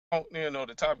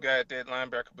the top guy at that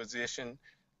linebacker position,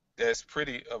 that's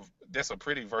a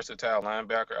pretty versatile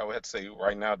linebacker. I would have to say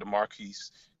right now,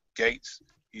 Demarquis Gates.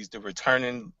 He's the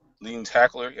returning leading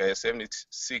tackler. He had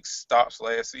 76 stops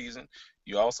last season.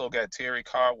 You also got Terry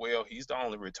Caldwell. He's the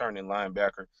only returning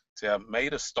linebacker to have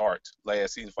made a start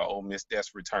last season for Ole Miss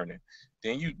that's returning.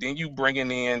 Then you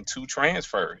bringing in two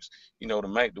transfers. To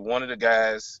make the one of the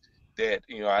guys that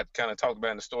I kind of talked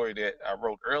about in the story that I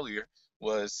wrote earlier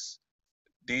was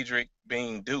Detric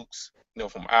being Dukes,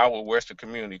 from Iowa Western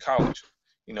Community College.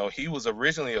 He was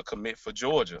originally a commit for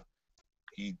Georgia.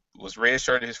 He was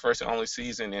redshirted his first and only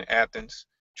season in Athens,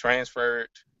 transferred.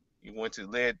 He went to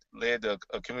led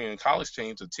a community college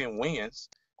team to 10 wins,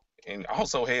 and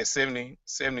also had 70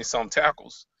 some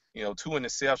tackles. Two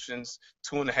interceptions,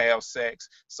 2.5 sacks.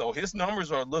 So his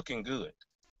numbers are looking good.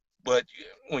 But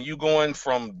when you're going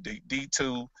from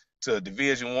D2 to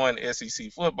Division One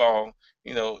SEC football,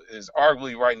 is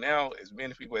arguably right now, as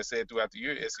many people have said throughout the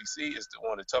year, SEC is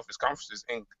one of the toughest conferences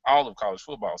in all of college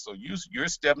football. So you're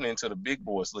stepping into the big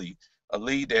boys league, a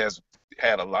league that has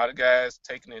had a lot of guys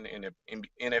taken in the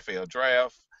NFL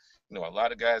draft. A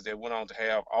lot of guys that went on to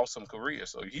have awesome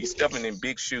careers. So he's stepping in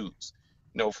big shoes.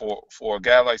 For a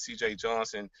guy like C.J.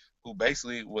 Johnson, who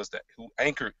basically who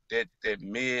anchored that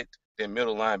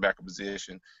middle linebacker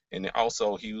position, and then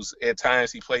also he was at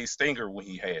times he played stinger when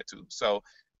he had to. So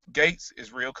Gates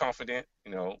is real confident.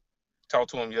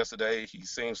 Talked to him yesterday. He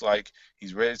seems like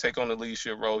he's ready to take on the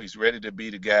leadership role. He's ready to be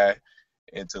the guy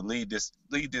and to lead this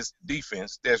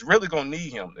defense that's really gonna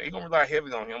need him. They're gonna rely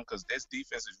heavily on him because this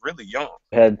defense is really young.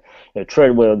 Had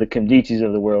Treadwell, the Condichis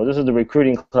of the world. This is the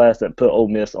recruiting class that put Ole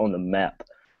Miss on the map.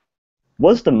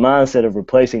 What's the mindset of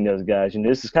replacing those guys?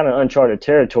 This is kind of uncharted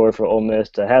territory for Ole Miss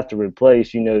to have to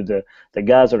replace, the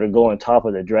guys that are going top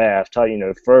of the draft,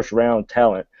 first round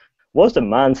talent. What's the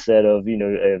mindset of,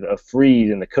 of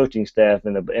Freeze and the coaching staff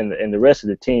and the rest of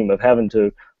the team of having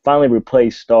to finally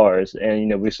replace stars?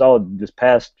 And we saw this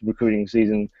past recruiting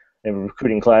season and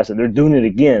recruiting class that they're doing it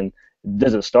again.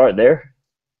 Does it start there?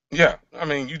 Yeah, I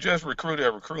mean, you just recruited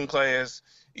a recruiting class.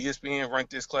 ESPN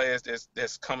ranked this class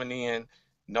that's coming in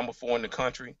number 4 in the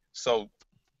country. So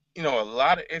a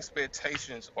lot of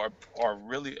expectations are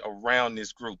really around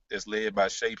this group that's led by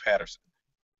Shea Patterson,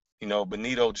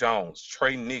 Benito Jones,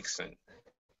 Trey Nixon,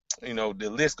 the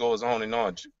list goes on and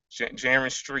on.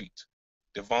 Jaron Street,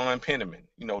 Devon Penniman,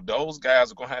 those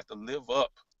guys are gonna have to live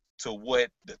up to what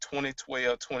the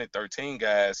 2012, 2013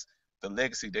 guys, the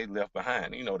legacy they left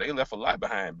behind. They left a lot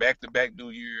behind. Back-to-back New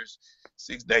Year's,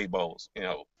 6 Day Bowls.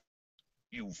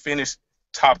 You finished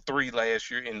top 3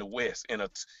 last year in the West, in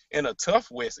a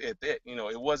tough West at that.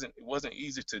 It wasn't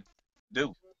easy to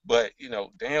do. But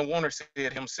Dan Warner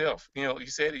said himself. He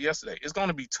said it yesterday. It's going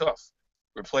to be tough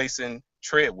replacing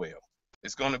Treadwell.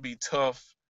 It's going to be tough.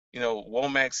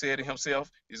 Womack said it himself.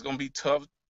 It's going to be tough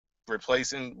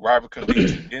replacing Robert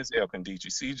Condici, Denzel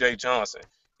Condici, C.J. Johnson.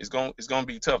 It's going to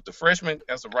be tough. The freshmen,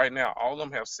 as of right now, all of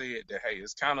them have said that hey,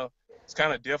 it's kind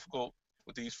of difficult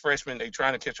with these freshmen. They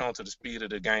trying to catch on to the speed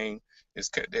of the game.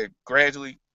 They're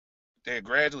gradually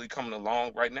coming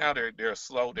along. Right now, they're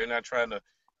slow. They're not trying to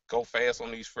go fast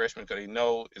on these freshmen because they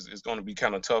know it's going to be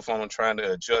kind of tough on them trying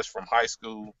to adjust from high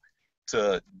school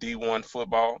to D1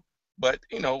 football. But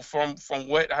from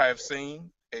what I have seen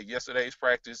at yesterday's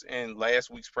practice and last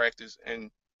week's practice,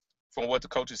 and from what the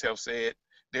coaches have said,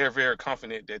 they're very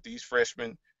confident that these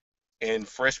freshmen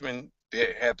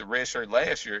that had the red shirt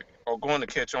last year are going to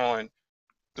catch on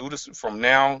through this from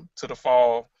now to the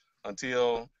fall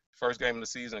until first game of the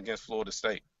season against Florida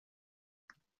State.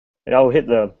 And I'll hit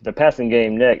the passing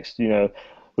game next.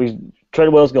 We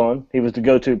Treadwell's gone. He was the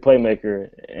go-to playmaker,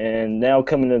 and now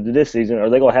coming into this season, are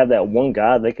they gonna have that one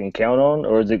guy they can count on,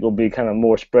 or is it gonna be kind of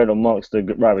more spread amongst the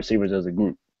wide receivers as a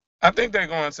group? I think they're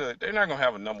not going to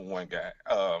have a number one guy.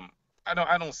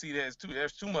 I don't see that as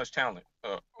there's too much talent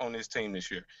on this team this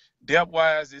year. Depth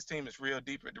wise, this team is real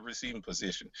deep at the receiving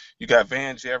position. You got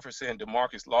Van Jefferson,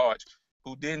 Demarcus Lodge,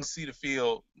 who didn't see the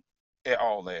field at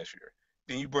all last year.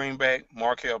 Then you bring back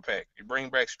Markel Pack. You bring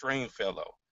back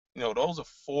Stringfellow. Those are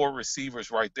 4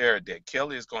 receivers right there that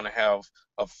Kelly is going to have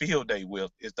a field day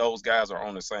with if those guys are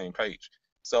on the same page.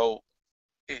 So,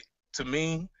 it, to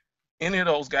me, any of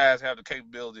those guys have the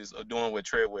capabilities of doing what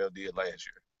Treadwell did last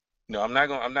year.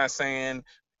 I'm not saying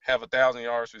have 1,000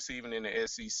 yards receiving in the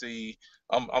SEC.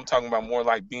 I'm talking about more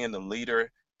like being the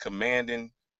leader,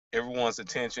 commanding everyone's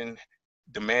attention,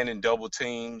 demanding double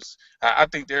teams. I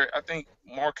think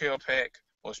Markel Pack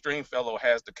or Stringfellow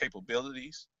has the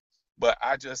capabilities, but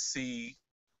I just see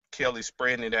Kelly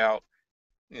spreading it out.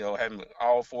 Having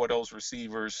all 4 of those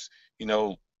receivers.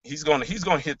 he's gonna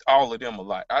hit all of them a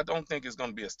lot. I don't think it's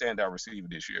gonna be a standout receiver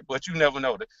this year, but you never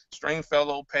know. The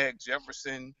Stringfellow, Pack,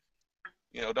 Jefferson,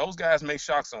 those guys may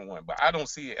shock someone, but I don't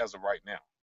see it as of right now.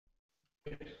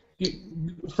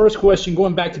 First question,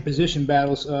 going back to position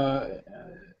battles,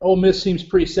 Ole Miss seems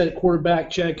pretty set at quarterback.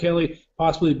 Chad Kelly,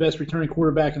 possibly the best returning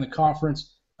quarterback in the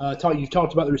conference. You've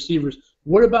talked about the receivers.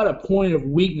 What about a point of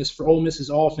weakness for Ole Miss's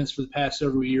offense for the past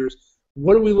several years?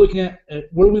 What are we looking at?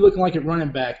 What are we looking like at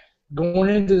running back? Going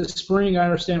into the spring, I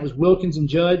understand it was Wilkins and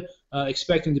Judd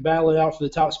expecting to battle it out for the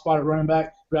top spot at running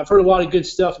back. But I've heard a lot of good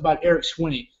stuff about Eric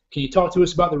Swinney. Can you talk to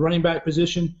us about the running back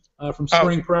position from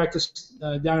spring practice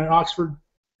down in Oxford?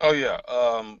 Oh yeah.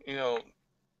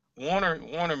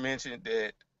 Warner mentioned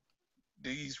that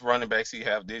these running backs he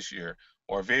have this year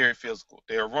are very physical.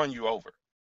 They'll run you over.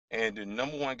 And the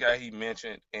number one guy he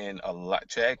mentioned, and a lot,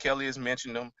 Chad Kelly has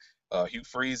mentioned him. Hugh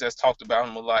Freeze has talked about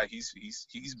him a lot. He's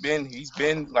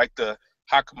been like the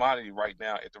hot commodity right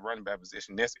now at the running back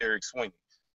position. That's Eric Swinney.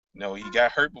 He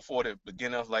got hurt before the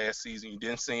beginning of last season. You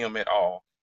didn't see him at all.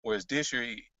 Whereas this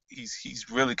year he's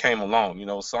really came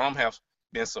along. Some have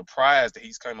been surprised that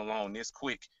he's come along this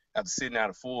quick after sitting out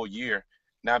a full year,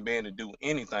 not being able to do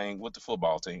anything with the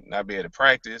football team, not being able to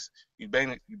practice. You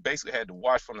basically had to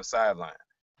watch from the sideline.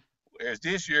 Whereas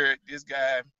this year, this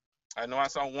guy, I know I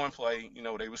saw one play,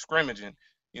 they were scrimmaging.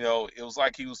 It was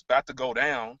like he was about to go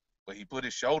down, but he put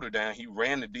his shoulder down. He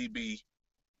ran the DB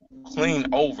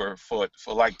clean over for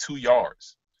like 2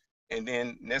 yards. And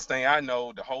then next thing I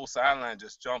know, the whole sideline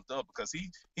just jumped up because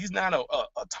he's not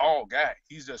a tall guy.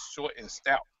 He's just short and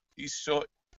stout. He's short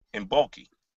and bulky.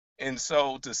 And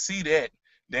so to see that,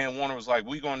 Dan Warner was like,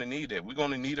 we're going to need that. We're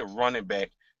going to need a running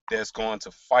back that's going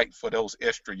to fight for those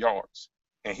extra yards.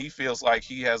 And he feels like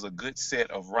he has a good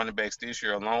set of running backs this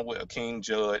year, along with Akeem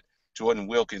Judd, Jordan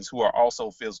Wilkins, who are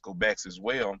also physical backs as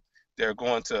well. They're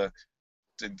going to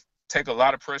take a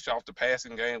lot of pressure off the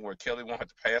passing game where Kelly won't have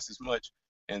to pass as much,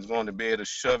 and is going to be able to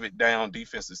shove it down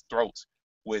defenses' throats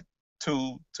with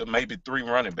 2 to maybe 3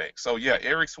 running backs. So, yeah,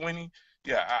 Eric Swinney,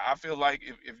 I feel like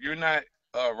if you're not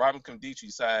Robin Condici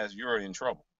size, you're in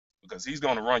trouble because he's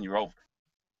going to run you over.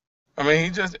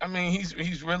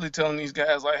 He's really telling these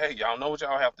guys, like, hey, y'all know what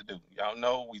y'all have to do. Y'all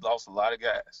know we lost a lot of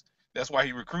guys. That's why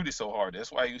he recruited so hard.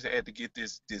 That's why he had to get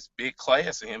this big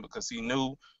class in him because he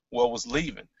knew what was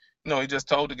leaving. He just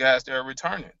told the guys they're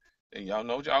returning. And y'all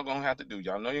know what y'all going to have to do.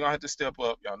 Y'all know you're going to have to step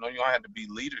up. Y'all know you're going to have to be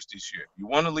leaders this year. You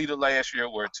won a leader last year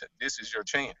where this is your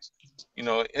chance. And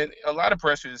a lot of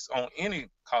pressure is on any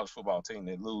college football team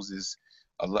that loses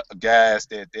guys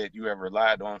that you have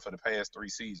relied on for the past 3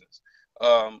 seasons.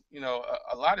 A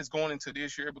lot is going into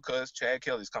this year because Chad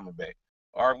Kelly's coming back.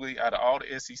 Arguably, out of all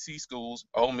the SEC schools,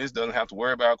 Ole Miss doesn't have to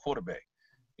worry about a quarterback,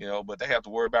 but they have to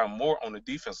worry about more on the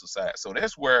defensive side. So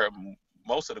that's where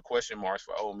most of the question marks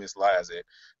for Ole Miss lies at,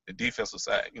 the defensive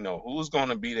side. Who's going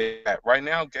to be there? Right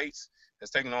now, Gates has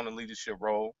taken on the leadership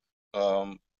role.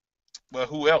 But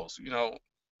who else?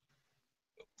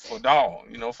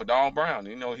 Fadal Brown,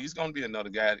 he's going to be another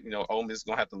guy, Ole Miss is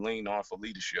going to have to lean on for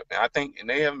leadership. And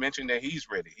they have mentioned that he's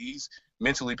ready. He's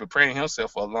mentally preparing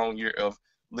himself for a long year of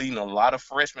leading a lot of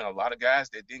freshmen, a lot of guys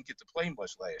that didn't get to play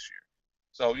much last year.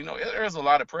 So, there's a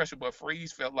lot of pressure, but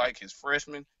Freeze felt like his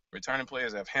freshmen returning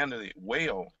players have handled it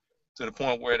well to the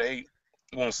point where they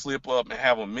won't slip up and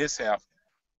have a mishap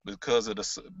because of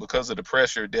the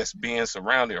pressure that's being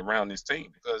surrounded around this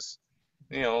team. Because,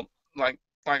 like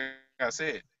I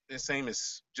said, this team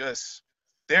is just,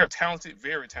 they're talented,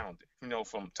 very talented.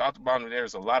 From top to bottom,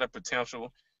 there's a lot of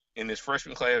potential in this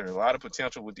freshman class. There's a lot of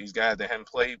potential with these guys that haven't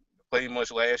played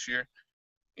much last year.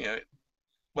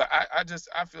 But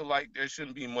I feel like there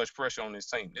shouldn't be much pressure on this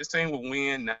team. This team will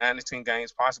win 9 to 10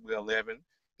 games, possibly 11.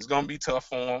 It's going to be tough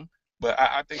for them, but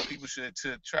I think people should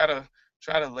try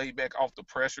to lay back off the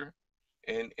pressure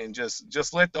and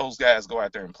just let those guys go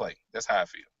out there and play. That's how I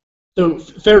feel. So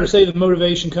fair to say the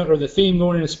motivation or the theme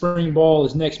going into spring ball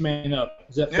is next man up.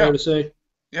 Is that fair to say?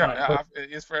 Yeah, right,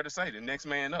 it's fair to say the next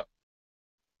man up.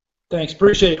 Thanks.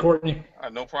 Appreciate it, Courtney.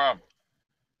 No problem.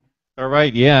 All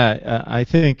right, yeah, I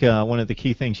think one of the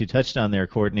key things you touched on there,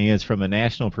 Courtney, is from a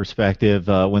national perspective,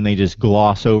 when they just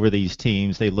gloss over these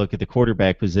teams, they look at the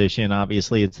quarterback position.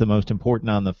 Obviously, it's the most important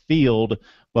on the field,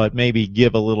 but maybe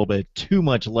give a little bit too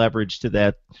much leverage to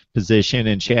that position,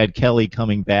 and Chad Kelly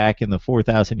coming back in the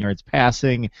 4,000 yards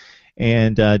passing,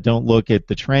 and don't look at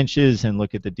the trenches and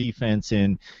look at the defense.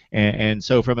 And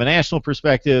so from a national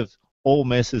perspective, Ole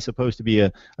Miss is supposed to be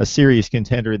a serious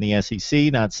contender in the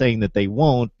SEC. Not saying that they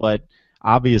won't, but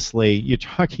obviously you're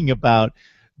talking about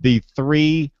the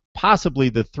 3 possibly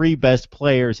the three best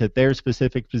players at their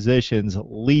specific positions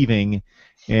leaving,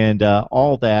 and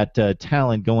all that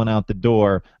talent going out the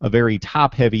door. A very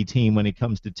top-heavy team when it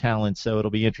comes to talent, so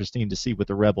it'll be interesting to see what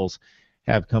the Rebels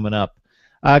have coming up.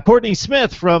 Courtney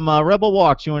Smith from Rebel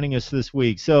Walk joining us this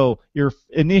week. So your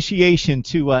initiation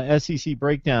to SEC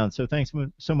Breakdown. So thanks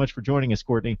so much for joining us,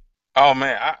 Courtney. Oh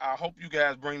man, I hope you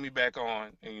guys bring me back on.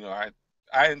 And, you know,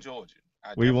 I enjoyed it.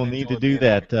 I We will definitely need to enjoyed do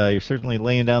being on that. You're certainly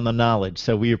laying down the knowledge,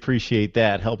 so we appreciate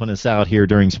that, helping us out here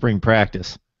during spring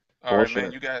practice. here. All right, sure.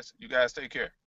 man. You guys take care.